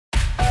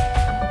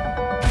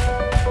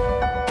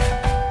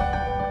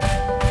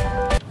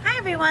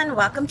everyone,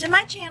 welcome to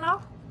my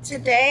channel.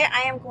 Today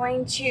I am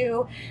going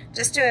to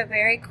just do a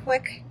very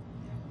quick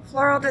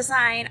floral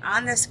design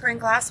on this green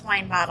glass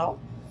wine bottle.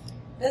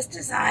 This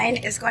design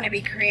is going to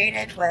be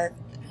created with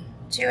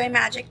two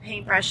Amagic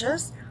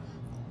paintbrushes,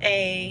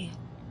 a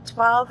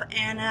 12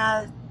 and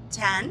a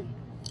 10,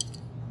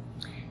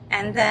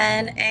 and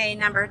then a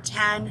number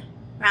 10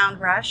 round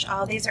brush.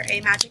 All these are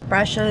Amagic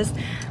brushes.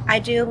 I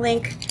do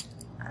link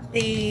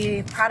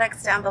the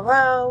products down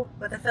below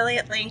with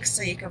affiliate links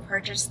so you can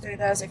purchase through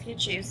those if you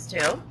choose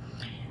to.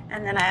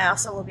 And then I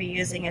also will be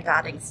using a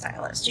dotting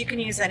stylus. You can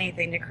use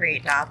anything to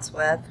create dots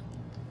with.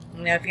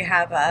 You know, if you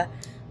have a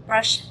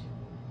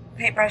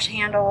paintbrush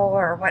handle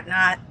or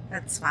whatnot,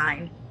 that's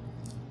fine.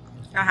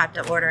 You don't have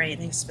to order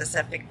anything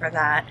specific for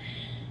that.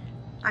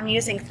 I'm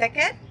using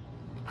Thicket.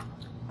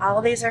 All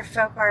of these are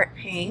FolkArt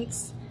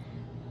paints.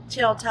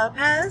 Teal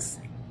Topaz,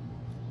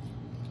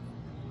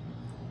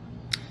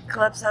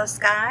 Calypso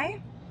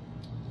Sky,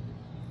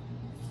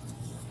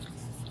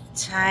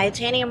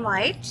 Titanium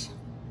White,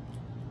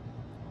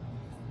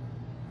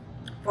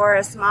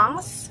 Forest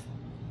Moss,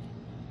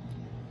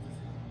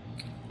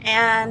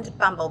 and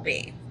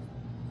Bumblebee.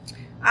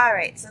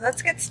 Alright, so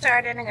let's get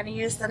started. I'm going to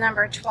use the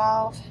number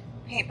 12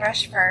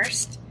 paintbrush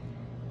first.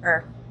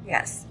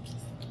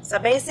 So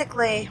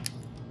basically,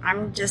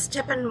 I'm just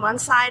tipping one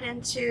side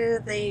into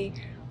the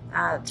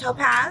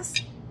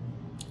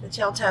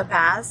teal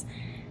topaz.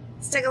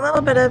 Stick a little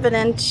bit of it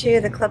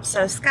into the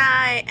Calypso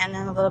Sky and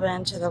then a little bit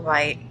into the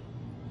white.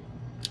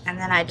 And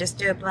then I just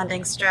do a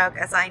blending stroke.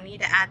 As I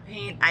need to add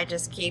paint, I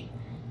just keep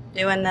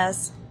doing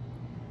this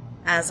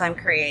as I'm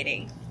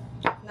creating.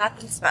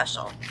 Nothing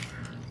special.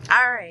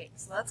 Alright,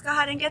 so let's go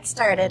ahead and get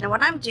started. And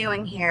what I'm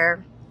doing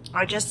here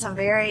are just some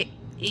very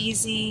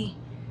easy,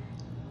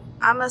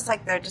 almost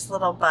like they're just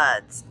little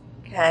buds,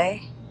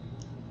 okay?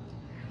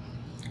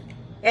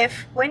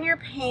 If when you're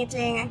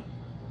painting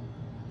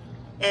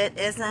it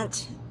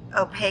isn't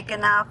opaque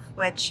enough,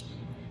 which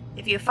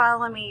if you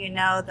follow me you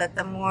know that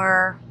the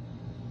more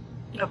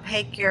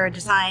opaque your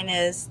design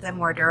is, the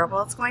more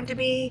durable it's going to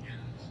be.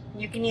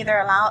 You can either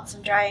allow it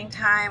some drying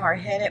time or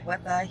hit it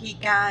with a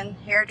heat gun,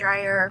 hair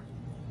dryer,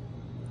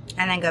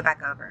 and then go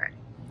back over it.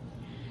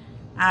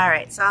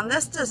 Alright, so on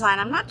this design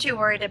I'm not too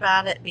worried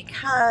about it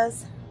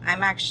because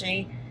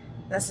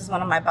this is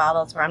one of my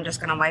bottles where I'm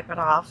just going to wipe it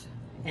off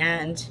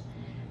and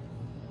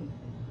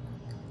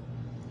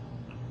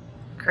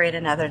create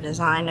another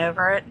design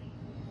over it.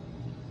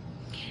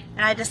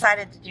 And I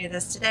decided to do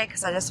this today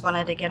because I just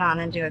wanted to get on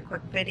and do a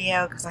quick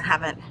video because I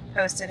haven't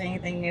posted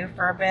anything new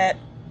for a bit.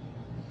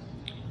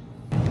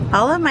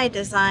 All of my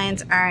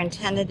designs are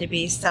intended to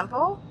be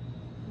simple,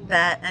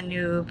 that a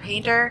new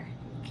painter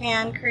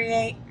can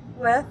create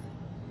with.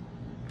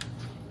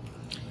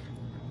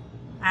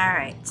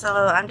 Alright, so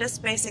I'm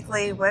just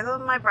basically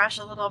wiggling my brush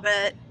a little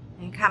bit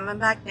and coming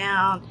back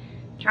down,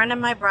 turning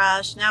my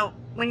brush. Now,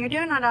 when you're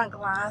doing it on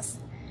glass,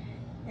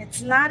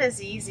 it's not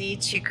as easy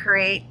to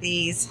create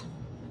these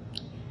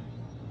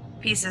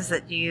pieces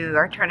that you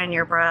are turning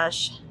your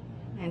brush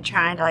and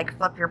trying to like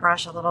flip your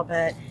brush a little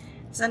bit.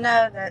 So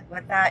know that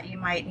with that you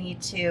might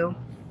need to,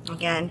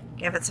 again,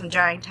 give it some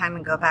drying time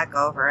and go back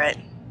over it.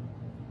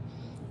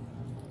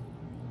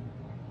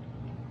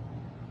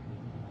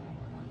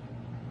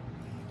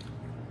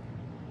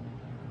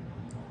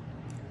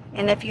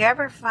 And if you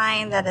ever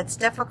find that it's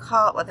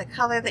difficult with the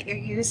color that you're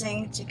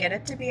using to get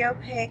it to be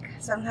opaque,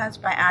 sometimes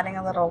by adding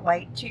a little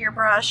white to your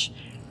brush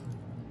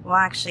will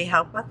actually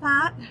help with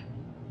that.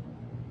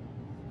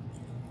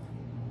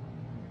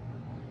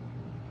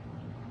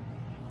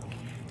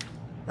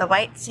 The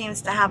white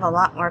seems to have a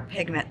lot more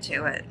pigment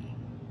to it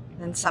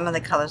than some of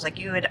the colors. Like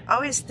you would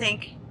always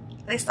think,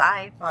 at least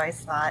I've always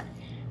thought,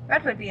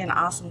 red would be an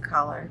awesome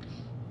color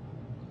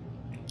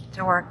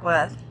to work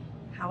with.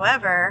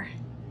 However,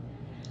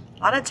 a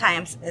lot of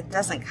times it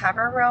doesn't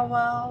cover real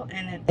well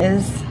and it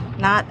is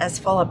not as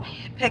full of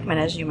pigment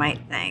as you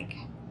might think.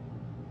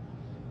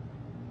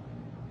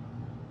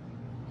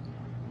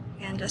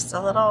 And just a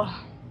little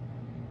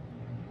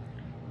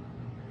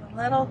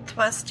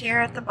twist here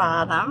at the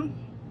bottom,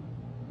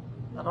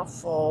 little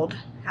fold,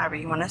 however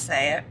you want to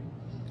say it.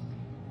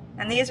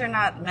 And these are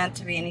not meant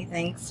to be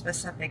anything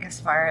specific as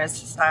far as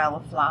style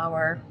of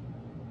flower.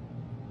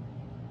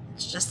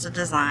 It's just a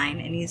design,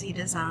 an easy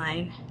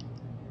design.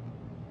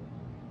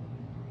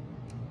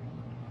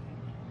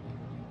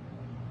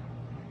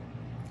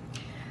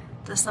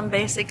 Just some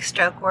basic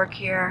stroke work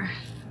here.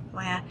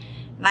 And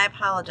I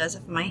apologize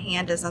if my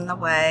hand is in the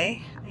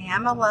way. I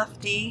am a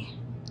lefty,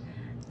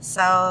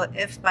 so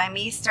if by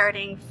me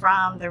starting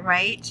from the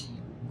right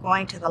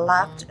going to the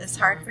left is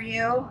hard for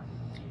you,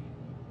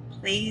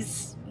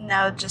 please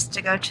know just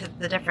to go to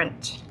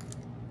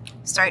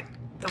start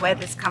the way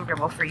that's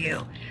comfortable for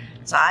you.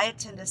 So I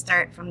tend to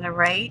start from the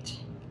right,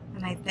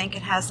 and I think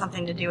it has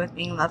something to do with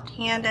being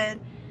left-handed.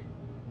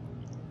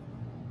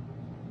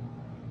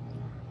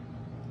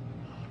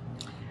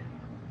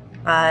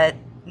 But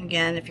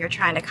again, if you're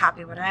trying to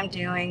copy what I'm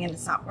doing and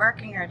it's not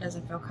working or it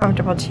doesn't feel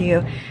comfortable to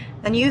you,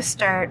 then you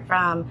start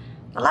from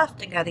the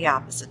left and go the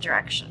opposite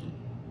direction.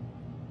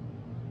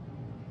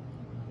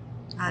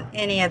 on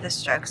any of the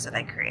strokes that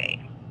I create.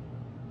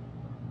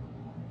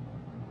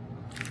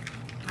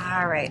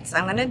 Alright, so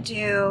I'm going to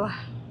do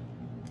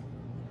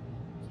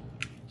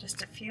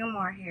just a few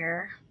more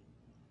here.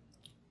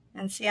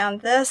 And see, on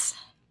this,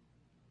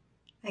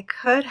 I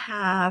could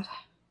have,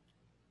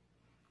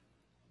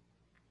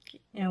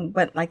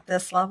 went like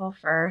this level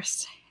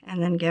first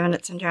and then given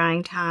it some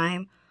drying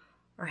time,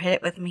 or hit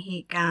it with my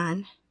heat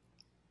gun.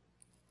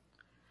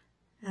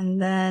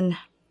 And then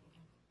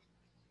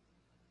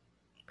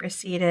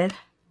proceeded.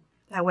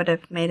 That would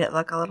have made it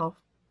look a little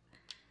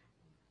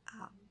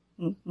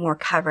more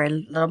covered,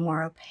 a little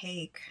more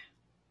opaque.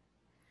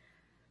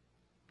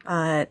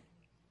 But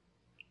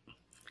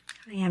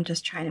I am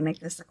just trying to make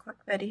this a quick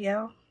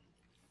video.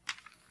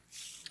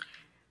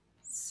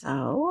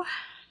 So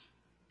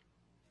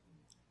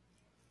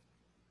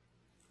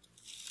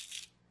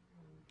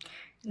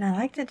and I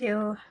like to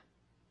do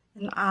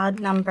in odd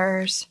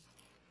numbers.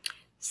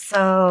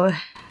 So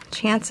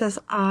chances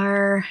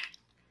are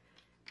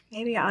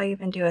maybe I'll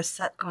even do a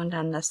set going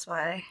down this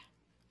way.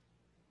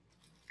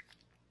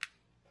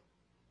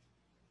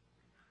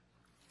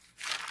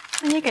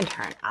 And you can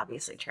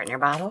obviously turn your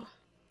bottle.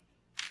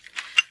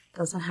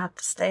 Doesn't have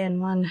to stay in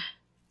one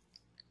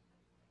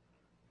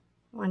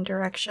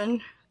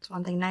direction. It's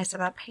one thing nice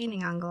about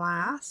painting on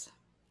glass.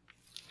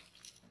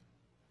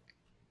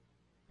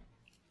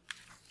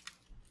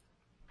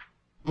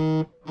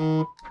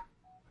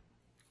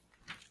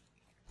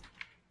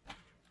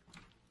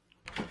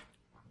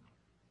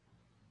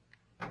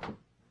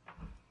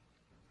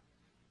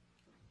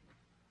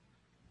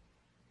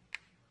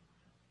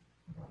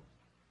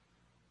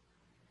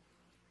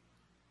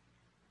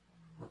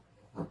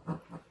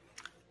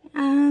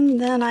 And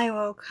then I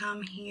will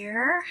come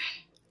here.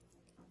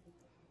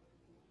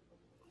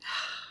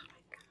 Oh my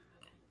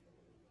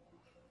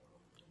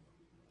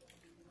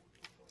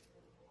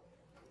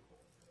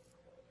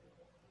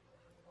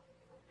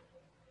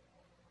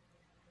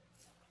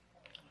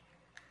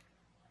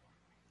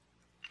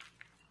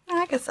God.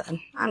 Like I said,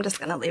 I'm just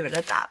going to leave it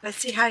at that. But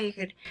see how you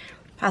could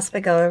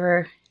possibly go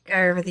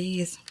over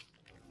these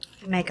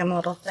and make them a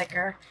little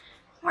thicker,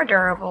 more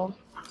durable.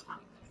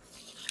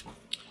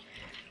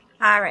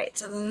 Alright,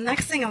 so the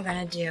next thing I'm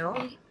going to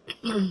do,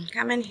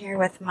 come in here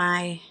with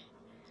my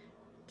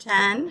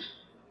 10.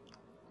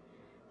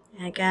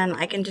 And again,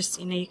 I can just,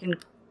 you can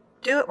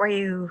do it where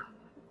you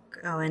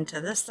go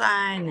into this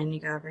side and then you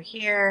go over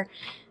here,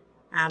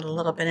 add a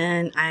little bit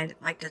in. I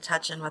like to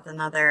touch in with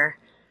another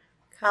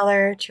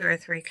color, 2 or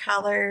 3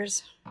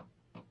 colors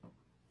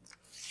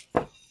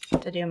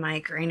to do my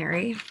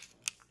greenery.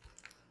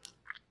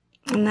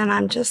 And then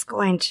I'm just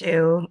going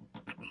to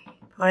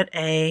put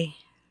a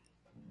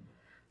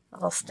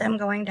little stem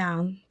going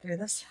down through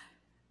this.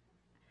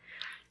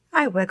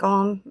 I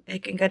wiggle them.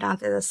 It can go down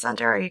through the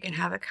center, or you can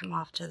have it come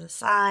off to the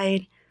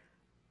side.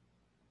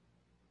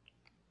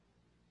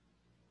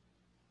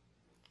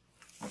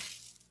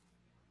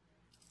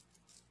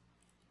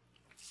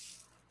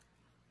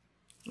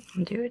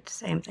 And do it the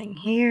same thing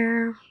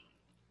here.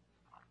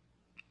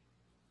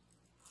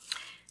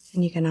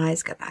 And you can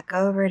always go back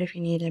over it if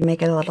you need to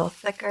make it a little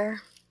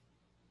thicker.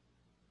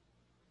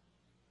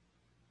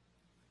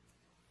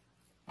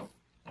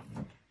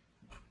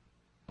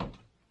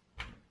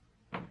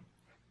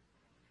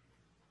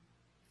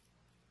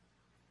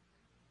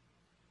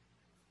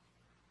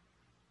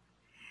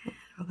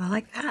 We'll go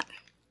like that.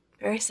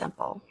 Very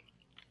simple.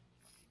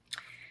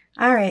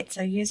 Alright,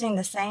 so using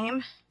the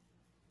same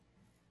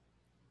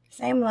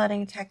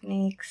loading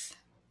techniques,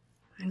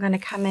 I'm going to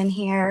come in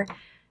here,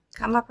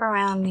 come up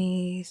around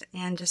these,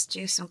 and just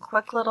do some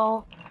quick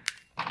little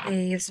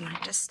leaves. And I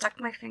just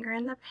stuck my finger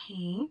in the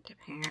paint,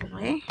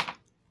 apparently.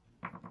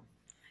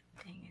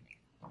 Dang it.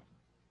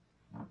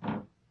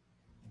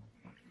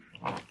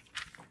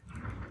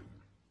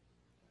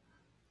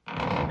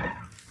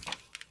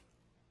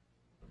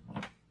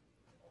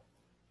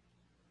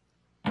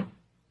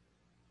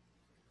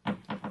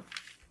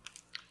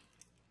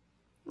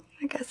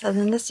 Like I said,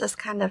 then this just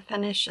kind of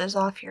finishes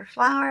off your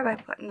flower by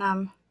putting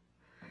them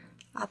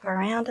up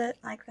around it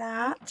like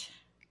that.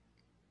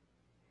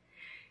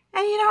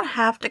 And you don't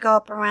have to go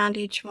up around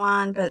each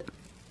one, but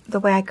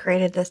the way I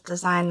created this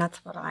design,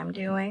 that's what I'm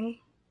doing.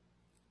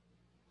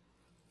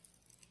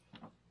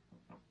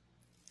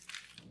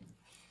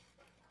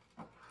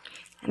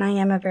 And I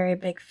am a very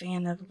big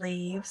fan of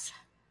leaves,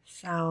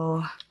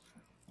 so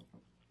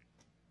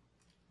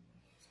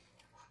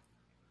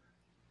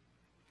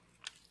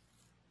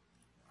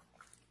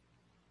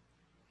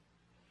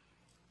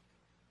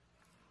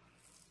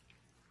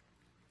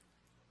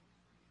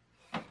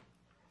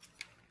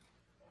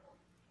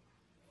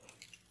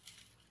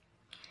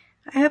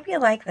I hope you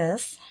like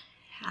this.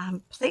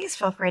 Please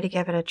feel free to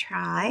give it a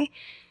try.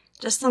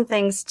 Just some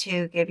things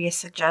to give you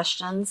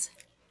suggestions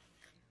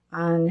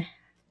on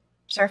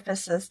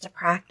surfaces to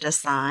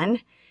practice on.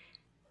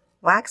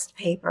 Waxed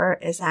paper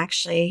is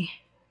actually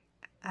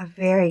a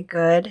very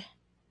good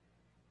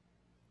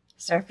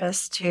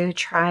surface to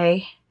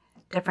try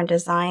different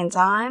designs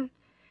on.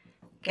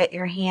 Get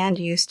your hand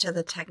used to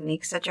the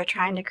techniques that you're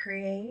trying to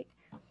create.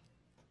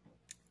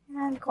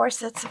 And of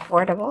course it's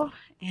affordable,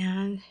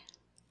 and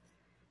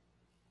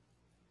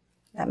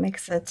that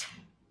makes it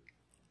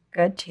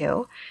good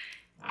too.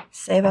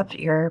 Save up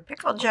your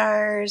pickle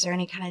jars or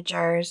any kind of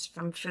jars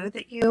from food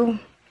that you...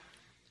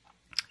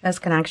 This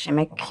can actually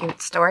make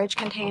cute storage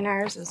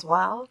containers as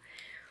well.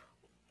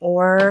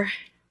 Or,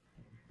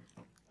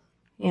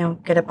 you know,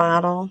 get a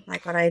bottle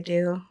like what I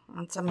do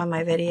on some of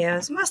my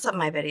videos. Most of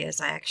my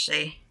videos I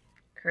actually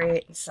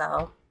create and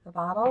sell the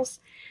bottles.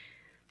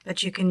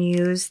 But you can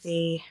use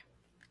the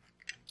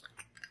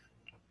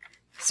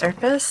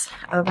surface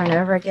over and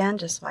over again.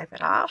 Just wipe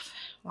it off,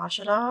 wash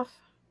it off.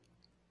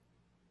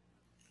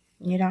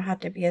 You don't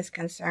have to be as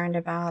concerned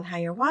about how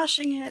you're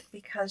washing it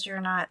because you're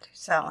not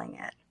selling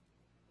it.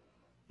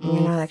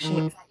 You're not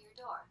actually...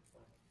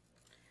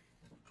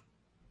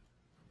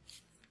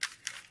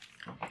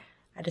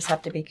 I just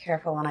have to be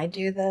careful when I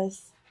do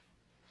this.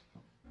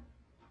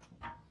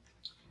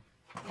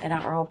 I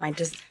don't roll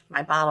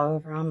my bottle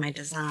over on my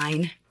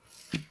design.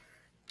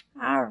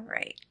 All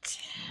right.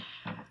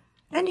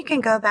 Then you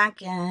can go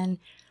back in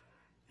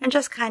and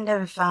just kind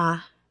of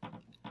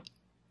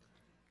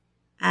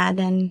add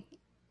in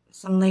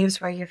some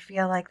leaves where you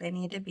feel like they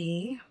need to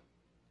be.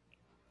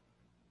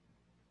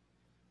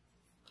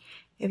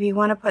 If you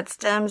want to put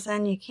stems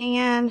in, you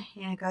can.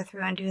 You know, go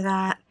through and do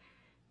that.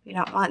 If you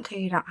don't want to,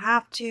 you don't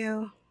have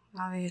to,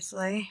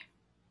 obviously.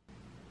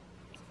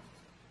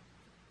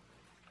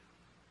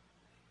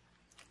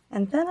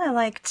 And then I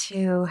like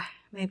to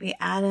maybe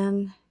add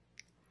in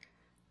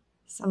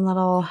some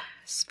little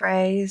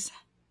sprays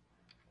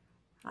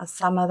of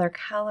some other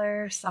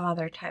color, some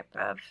other type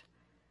of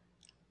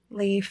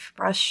leaf,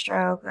 brush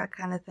stroke, that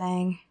kind of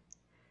thing.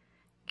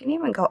 You can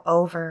even go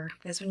over,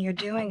 because when you're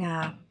doing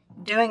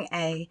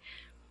a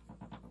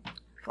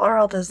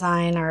floral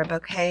design or a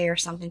bouquet or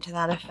something to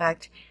that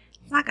effect,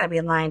 it's not going to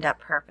be lined up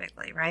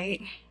perfectly,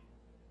 right?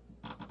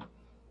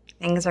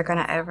 Things are going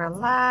to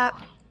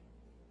overlap.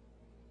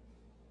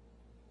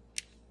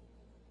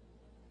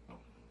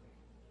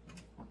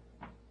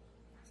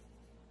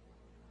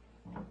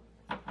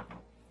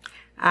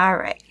 All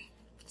right,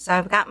 so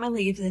I've got my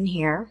leaves in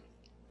here.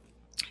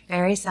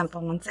 Very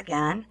simple once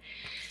again.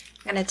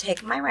 I'm going to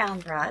take my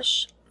round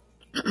brush.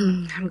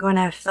 I'm going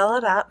to fill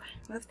it up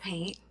with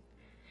paint.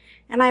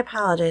 And I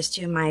apologize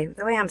too,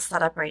 the way I'm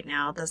set up right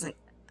now doesn't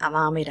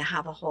allow me to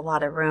have a whole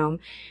lot of room.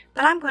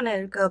 But I'm going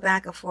to go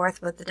back and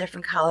forth with the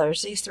different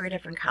colors, these 3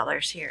 different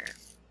colors here.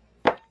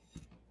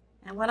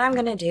 And what I'm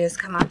going to do is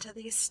come onto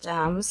these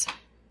stems,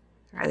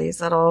 or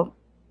these little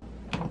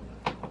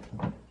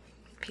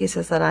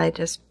pieces that I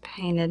just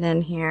painted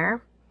in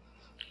here.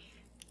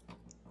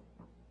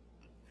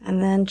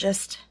 And then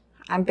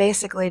I'm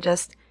basically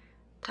just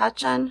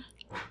touching,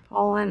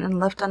 pulling, and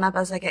lifting up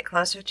as I get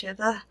closer to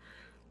the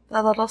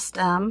little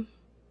stem.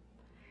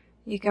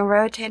 You can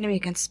rotate them, you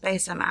can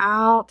space them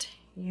out,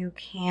 you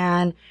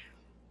can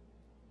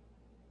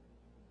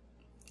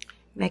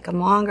make them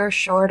longer,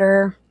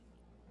 shorter,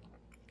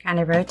 kind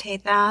of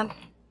rotate that.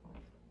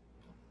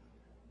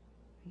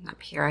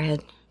 Up here I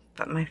had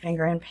put my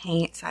finger in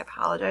paint, so I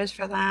apologize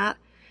for that.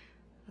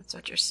 That's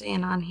what you're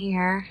seeing on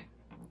here.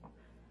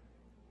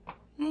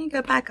 And you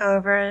go back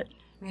over it,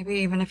 maybe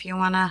even if you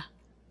want to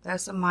throw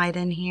some white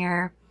in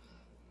here.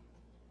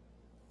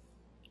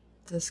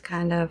 Just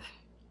kind of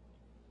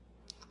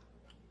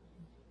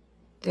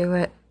do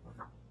it.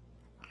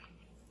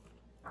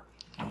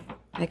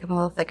 Make them a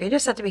little thicker. You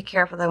just have to be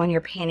careful though when you're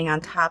painting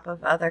on top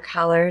of other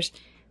colors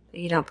that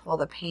you don't pull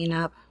the paint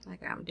up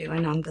like I'm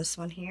doing on this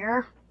one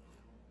here.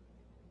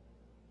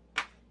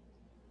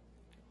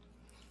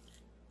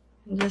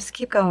 And just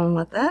keep going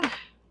with it.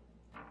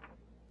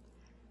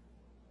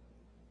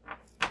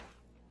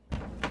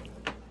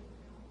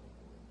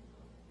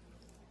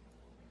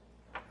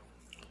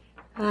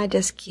 And I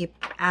just keep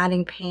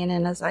adding paint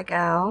in as I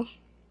go.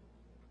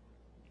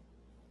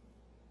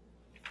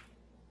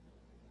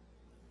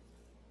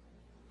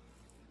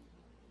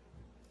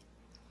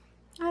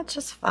 It's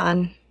just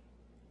fun.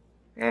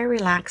 Very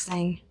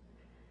relaxing.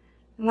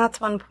 And that's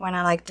one point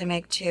I like to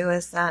make too,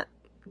 is that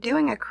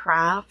doing a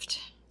craft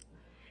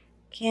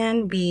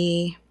can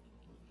be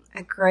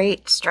a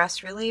great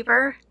stress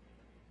reliever.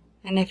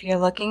 And if you're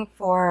looking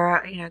for,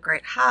 a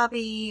great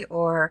hobby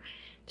or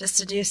just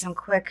to do some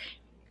quick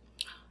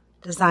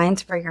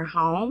designs for your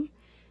home,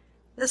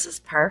 this is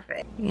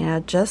perfect.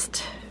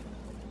 Just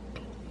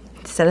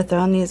instead of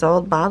throwing these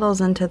old bottles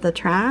into the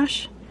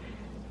trash,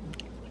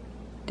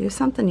 do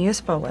something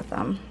useful with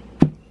them.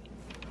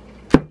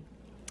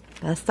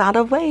 Best out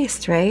of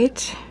waste,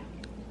 right?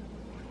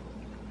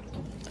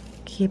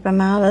 Keep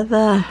them out of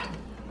the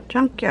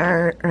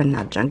junkyard, or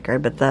not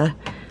junkyard, but the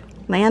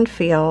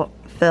landfill.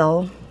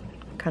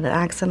 Kind of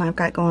accent I've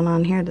got going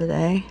on here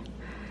today.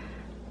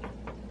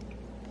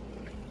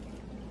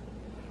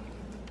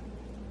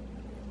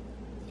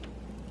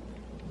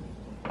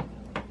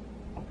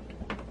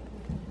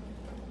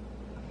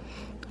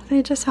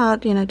 They just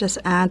help, just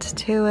adds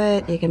to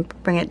it. You can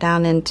bring it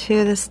down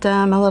into the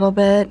stem a little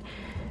bit,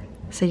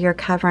 so you're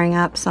covering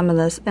up some of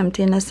this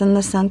emptiness in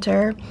the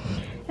center.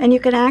 And you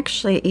can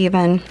actually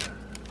even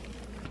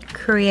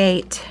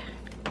create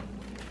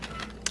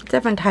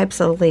different types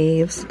of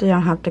leaves. You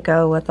don't have to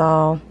go with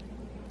all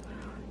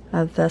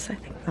of this. I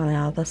think, oh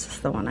yeah, this is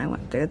the one I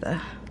went through the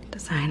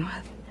design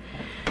with.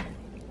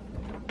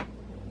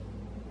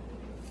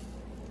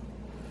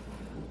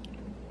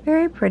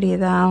 Very pretty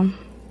though.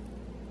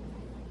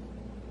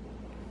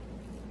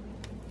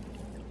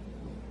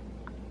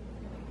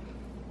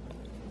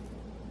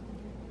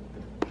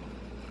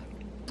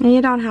 And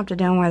you don't have to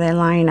do them where they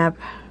line up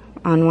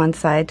on one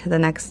side to the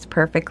next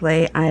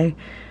perfectly. I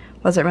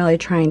wasn't really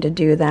trying to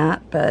do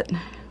that, but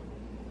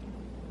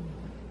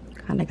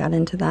kind of got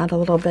into that a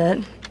little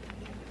bit.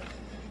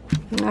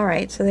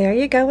 Alright, so there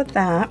you go with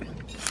that.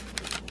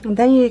 And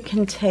then you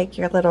can take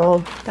your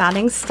little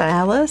dotting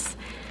stylus,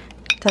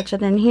 touch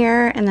it in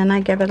here, and then I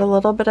give it a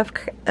little bit of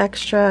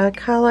extra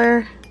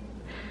color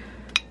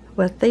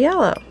with the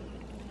yellow.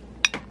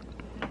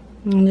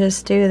 And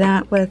just do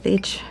that with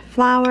each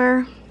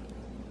flower.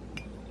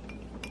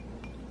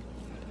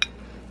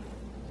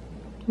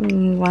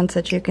 And ones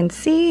that you can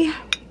see,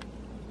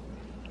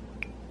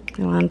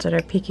 the ones that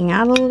are peeking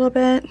out a little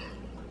bit.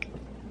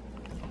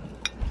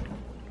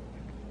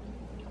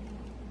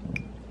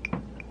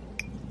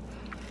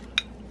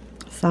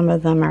 Some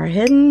of them are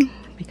hidden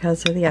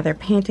because of the other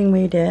painting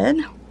we did,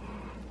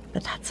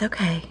 but that's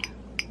okay.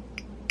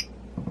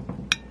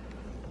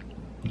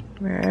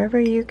 Wherever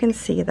you can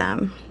see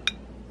them.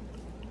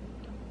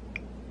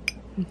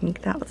 I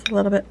think that was a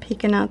little bit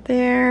peeking out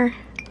there.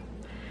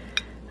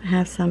 I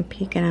have some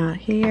peeking out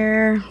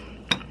here.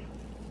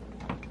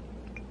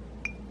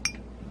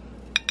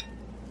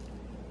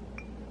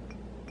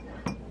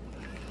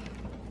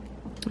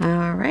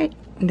 All right,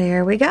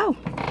 there we go.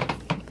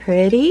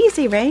 Pretty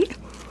easy, right?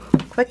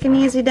 Quick and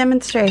easy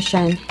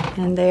demonstration,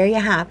 and there you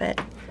have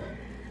it.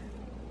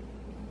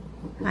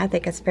 I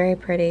think it's very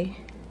pretty.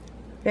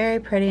 Very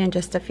pretty, and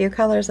just a few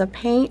colors of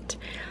paint.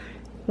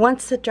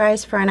 Once it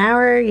dries for an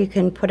hour, you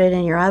can put it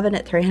in your oven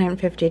at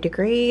 350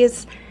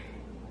 degrees.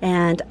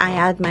 And I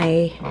add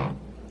my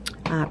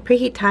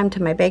preheat time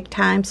to my bake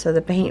time, so the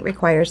paint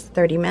requires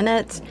 30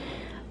 minutes.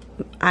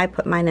 I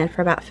put mine in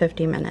for about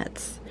 50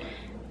 minutes.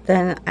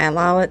 Then I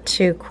allow it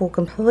to cool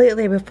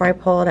completely before I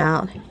pull it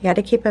out. You got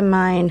to keep in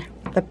mind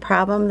the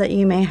problem that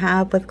you may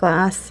have with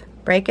glass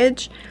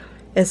breakage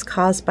is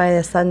caused by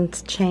a sudden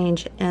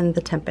change in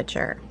the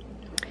temperature.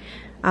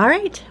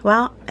 Alright,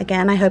 well,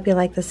 again, I hope you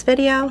like this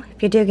video.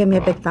 If you do, give me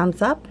a big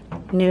thumbs up.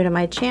 New to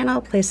my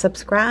channel, please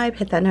subscribe,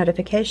 hit that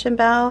notification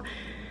bell.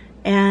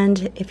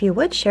 And if you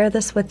would, share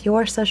this with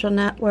your social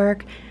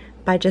network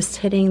by just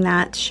hitting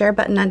that share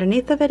button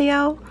underneath the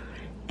video.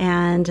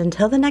 And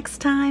until the next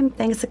time,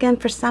 thanks again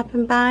for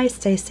stopping by.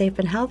 Stay safe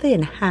and healthy,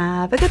 and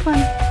have a good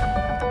one.